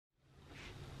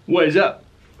What is up?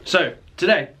 So,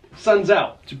 today, sun's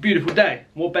out, it's a beautiful day.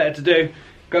 What better to do?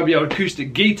 Grab your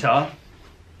acoustic guitar,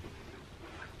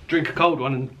 drink a cold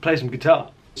one and play some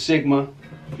guitar. Sigma,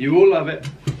 you will love it.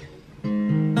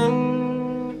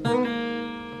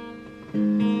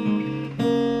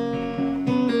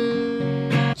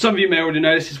 Some of you may already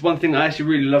know this is one thing I actually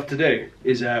really love to do,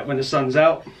 is when the sun's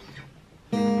out,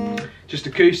 just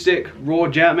acoustic, raw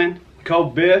jamming,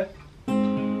 cold beer.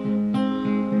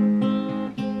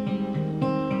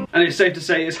 And it's safe to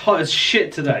say it's hot as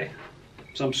shit today,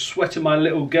 so I'm sweating my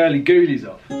little girly goolies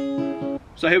off.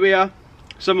 So here we are.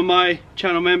 Some of my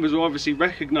channel members will obviously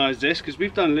recognise this because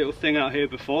we've done a little thing out here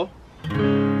before.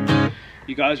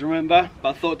 You guys remember? But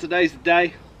I thought today's the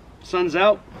day. Sun's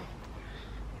out.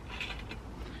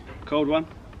 Cold one.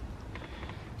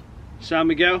 San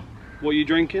Miguel, what are you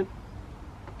drinking?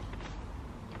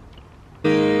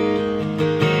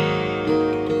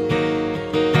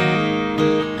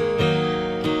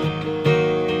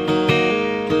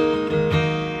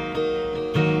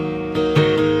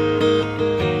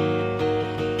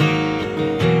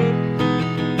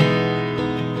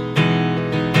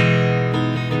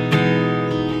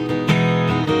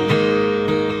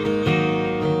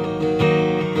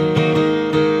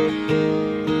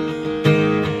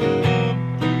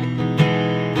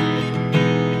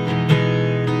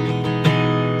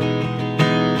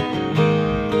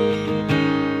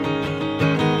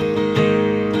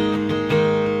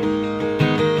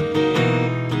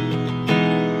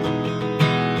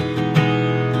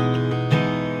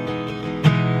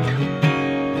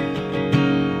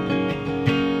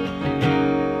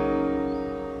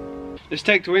 Let's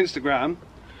take to Instagram.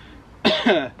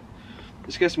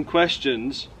 Let's get some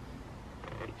questions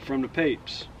from the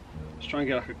peeps. Let's try and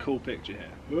get like a cool picture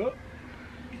here.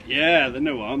 Yeah, they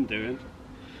know what I'm doing.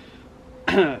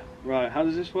 Right, how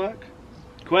does this work?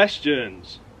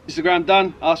 Questions. Instagram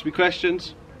done, ask me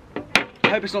questions. I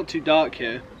hope it's not too dark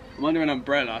here. I'm under an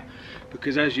umbrella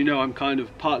because, as you know, I'm kind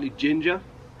of partly ginger,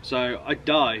 so I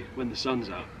die when the sun's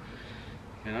out,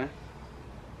 you know?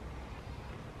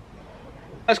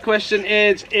 First question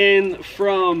is in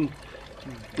from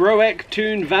Broek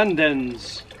Toon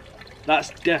Vandens.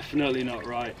 That's definitely not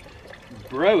right.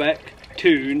 Broek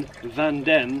Toon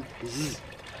Vandens.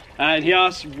 And he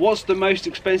asks, what's the most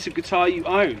expensive guitar you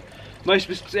own? Most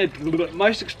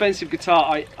expensive guitar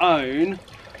I own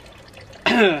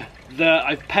that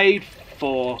I've paid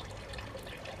for,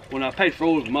 well, no, I paid for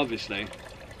all of them obviously.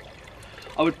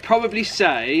 I would probably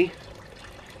say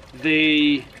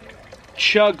the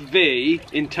Chug V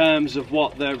in terms of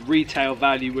what the retail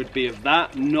value would be of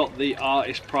that, not the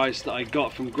artist price that I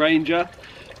got from Granger.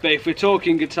 But if we're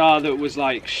talking guitar that was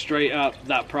like straight up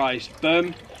that price,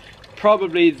 boom,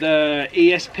 probably the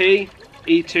ESP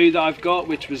E2 that I've got,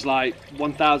 which was like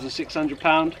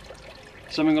 £1,600,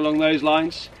 something along those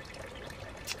lines.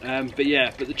 But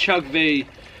yeah, but the Chug V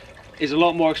is a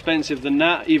lot more expensive than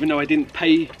that, even though I didn't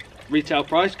pay retail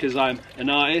price because I'm an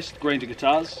artist. Granger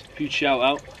Guitars, huge shout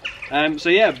out. So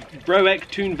yeah, Broek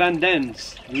Toon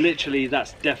Vandens, literally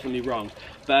that's definitely wrong.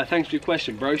 But thanks for your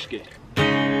question, broski.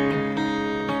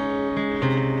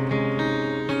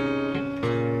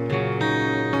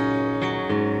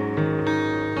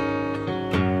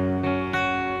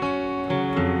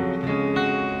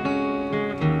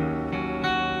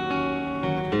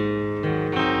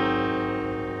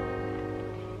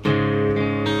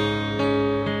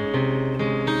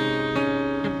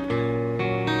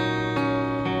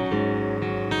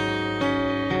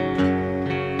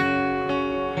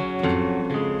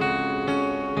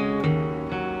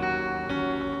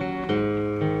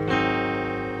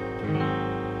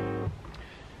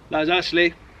 That was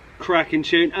actually cracking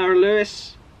tune. Aaron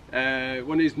Lewis,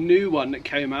 one of his new one that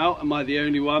came out. Am I the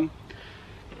only one?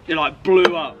 It like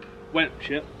blew up. Went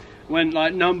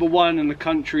like #1 in the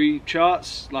country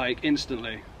charts like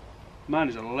instantly. Man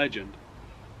is a legend.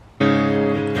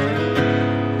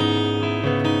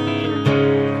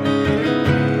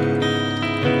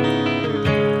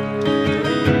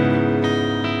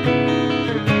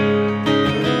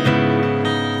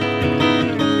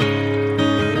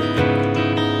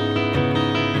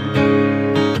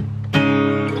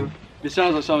 It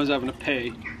sounds like someone's having a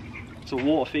pee. It's a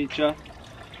water feature.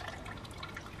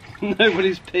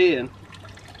 Nobody's peeing.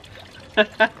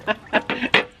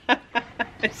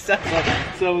 It sounds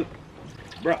like someone...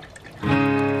 Bruh.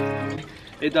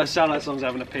 It does sound like someone's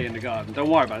having a pee in the garden. Don't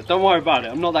worry about it. Don't worry about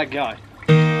it. I'm not that guy.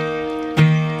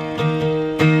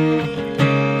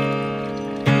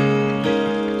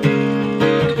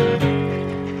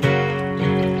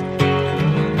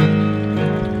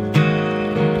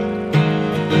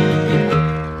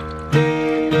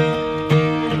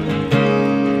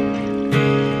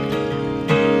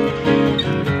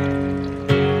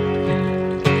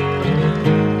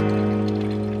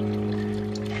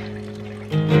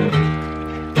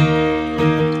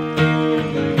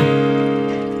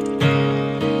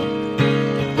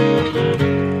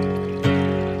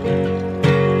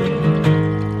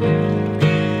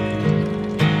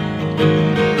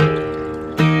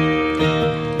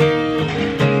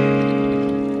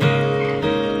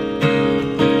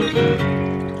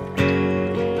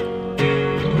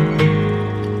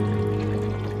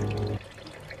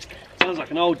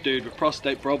 old dude with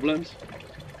prostate problems.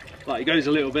 Like, he goes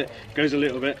a little bit,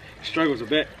 struggles a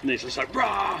bit, and it's just like,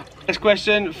 rah! Next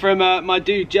question from my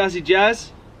dude Jazzy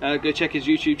Jazz. Go check his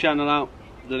YouTube channel out.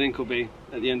 The link will be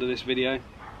at the end of this video.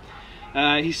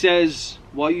 He says,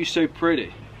 why are you so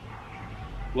pretty?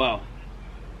 Well,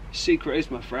 secret is,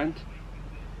 my friend,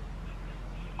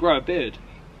 grow a beard.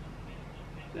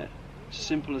 Yeah, it's as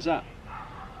simple as that.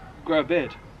 Grow a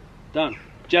beard. Done.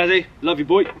 Jazzy, love you,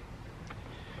 boy.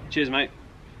 Cheers, mate.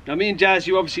 Now, me and Jazz,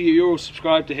 you're all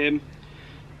subscribed to him.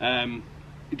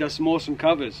 He does some awesome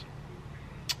covers.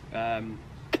 We're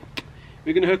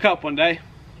gonna hook up one day,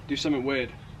 do something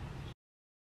weird.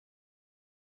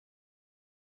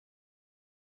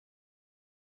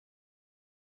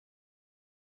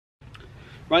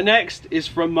 Right, next is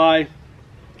from my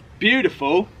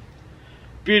beautiful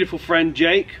friend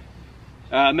Jake.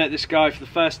 I met this guy for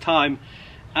the first time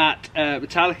at a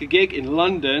Metallica gig in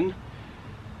London.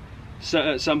 So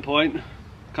at some point,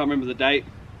 can't remember the date,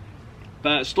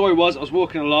 but the story was I was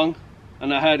walking along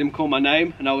and I heard him call my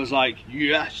name and I was like,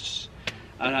 yes,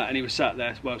 and he was sat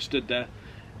there, well, stood there,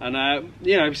 and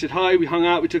you know, we said hi, we hung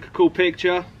out, we took a cool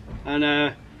picture,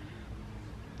 and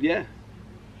yeah,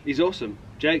 he's awesome.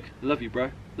 Jake, I love you,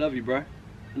 bro. Love you, bro. I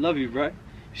love you, bro. You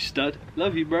stud.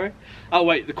 Love you, bro. Oh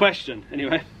wait, the question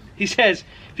anyway. He says,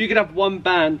 if you could have one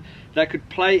band that could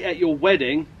play at your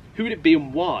wedding, who would it be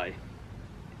and why?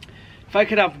 If I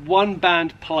could have one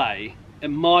band play at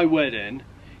my wedding,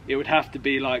 it would have to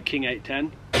be like King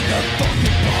 810.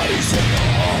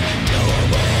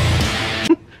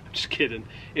 Just kidding,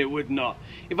 it would not.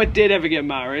 If I did ever get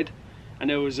married and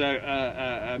there was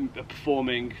a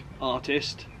performing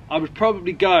artist, I would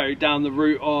probably go down the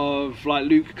route of like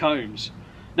Luke Combs.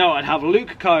 No, I'd have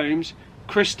Luke Combs,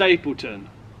 Chris Stapleton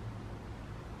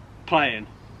playing,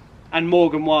 and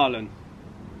Morgan Wallen.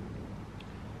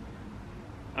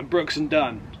 And Brooks and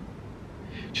Dunn.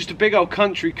 Just a big old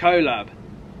country collab.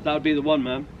 That would be the one,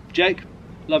 man. Jake,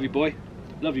 love you, boy.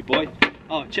 Love you, boy.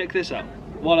 Oh, check this out.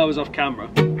 While I was off camera,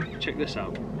 check this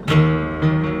out.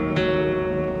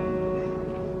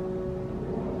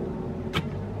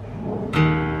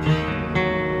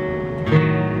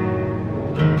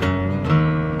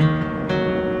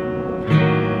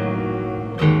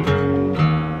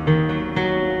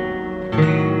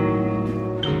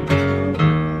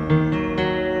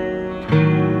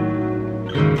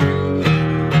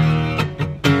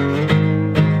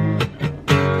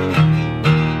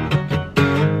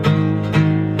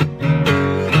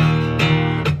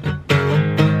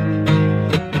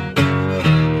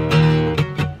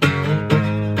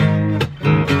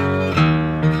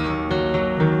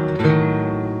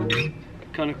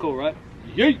 Kind of cool, right?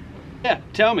 Yay! Yeah,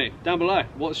 tell me down below,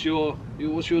 what's your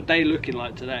day looking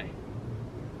like today?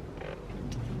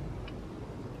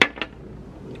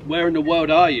 Where in the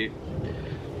world are you?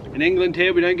 In England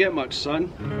here we don't get much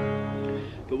sun,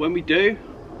 but when we do,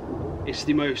 it's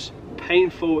the most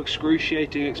painful,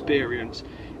 excruciating experience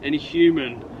any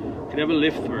human could ever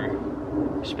live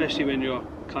through, especially when you're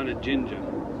kind of ginger.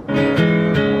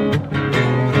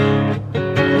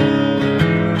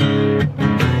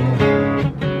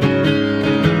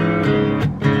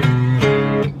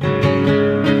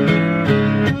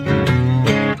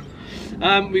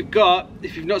 We've got,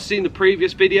 if you've not seen the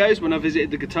previous videos when I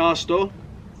visited the guitar store,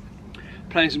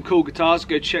 playing some cool guitars,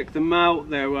 go check them out.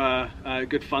 They were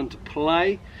good fun to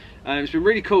play. It's been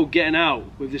really cool getting out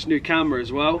with this new camera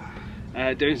as well,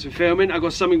 doing some filming. I've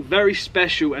got something very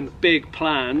special and big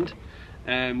planned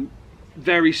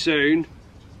very soon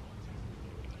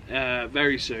at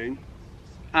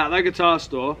that guitar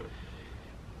store,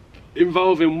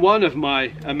 involving one of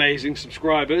my amazing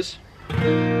subscribers.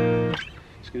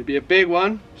 It's going to be a big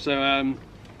one, so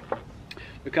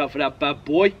look out for that bad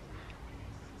boy.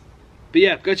 But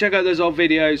yeah, go check out those old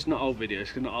videos. Not old videos,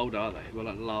 because not old are they? Well,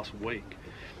 like last week.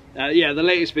 Yeah, the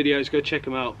latest videos, go check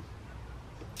them out.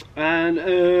 And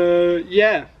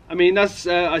yeah, I mean, that's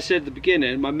I said at the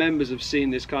beginning, my members have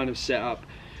seen this kind of setup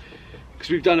because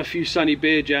we've done a few Sunny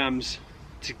Beer Jams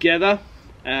together.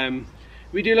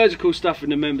 We do loads of cool stuff in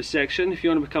the member section. If you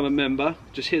want to become a member,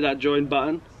 just hit that join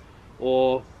button,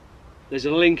 or there's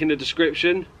a link in the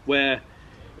description where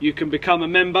you can become a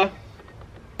member.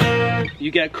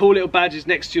 You get cool little badges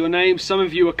next to your name. Some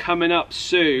of you are coming up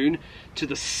soon to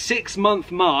the 6-month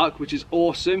mark, which is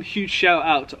awesome. Huge shout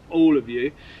out to all of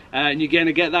you. And you're going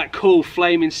to get that cool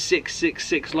flaming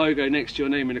 666 logo next to your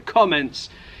name in the comments,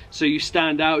 so you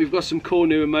stand out. We've got some cool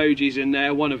new emojis in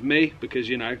there, one of me, because,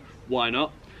 you know, why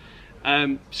not?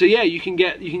 So yeah, you can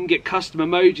get custom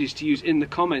emojis to use in the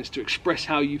comments to express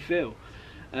how you feel.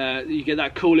 You get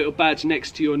that cool little badge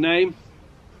next to your name.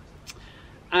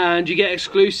 and you get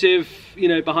exclusive, you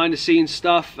know, behind the scenes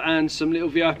stuff and some little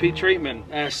VIP treatment.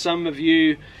 Some of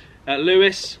you,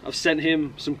 Lewis, I've sent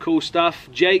him some cool stuff.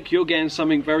 Jake, you're getting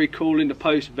something very cool in the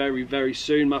post very, very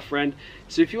soon, my friend.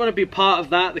 So if you want to be part of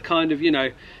that, the kind of, you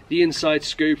know, the inside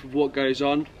scoop of what goes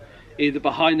on, either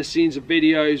behind the scenes of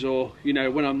videos or, you know,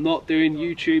 when I'm not doing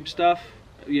YouTube stuff,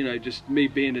 you know, just me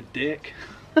being a dick.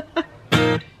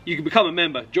 You can become a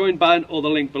member, join button or the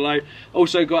link below.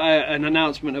 Also got an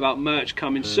announcement about merch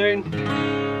coming soon,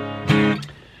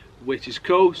 which is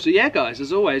cool. So yeah guys,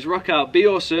 as always, rock out, be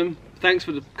awesome. Thanks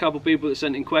for the couple people that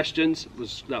sent in questions.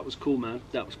 That was cool, man,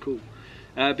 that was cool.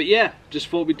 But yeah, just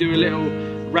thought we'd do a little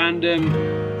random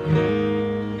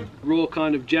raw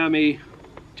kind of jammy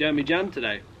jam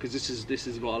today, because this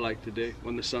is what I like to do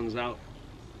when the sun's out.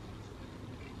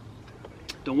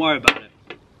 Don't worry about it,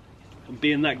 I'm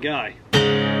being that guy.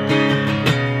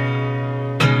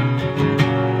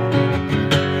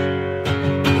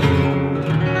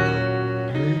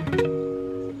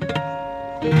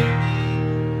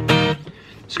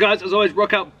 So guys, as always,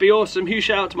 rock out, be awesome. Huge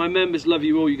shout out to my members, love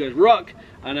you all, you guys rock,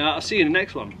 and I'll see you in the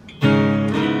next one.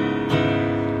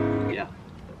 Yeah,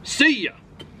 see ya.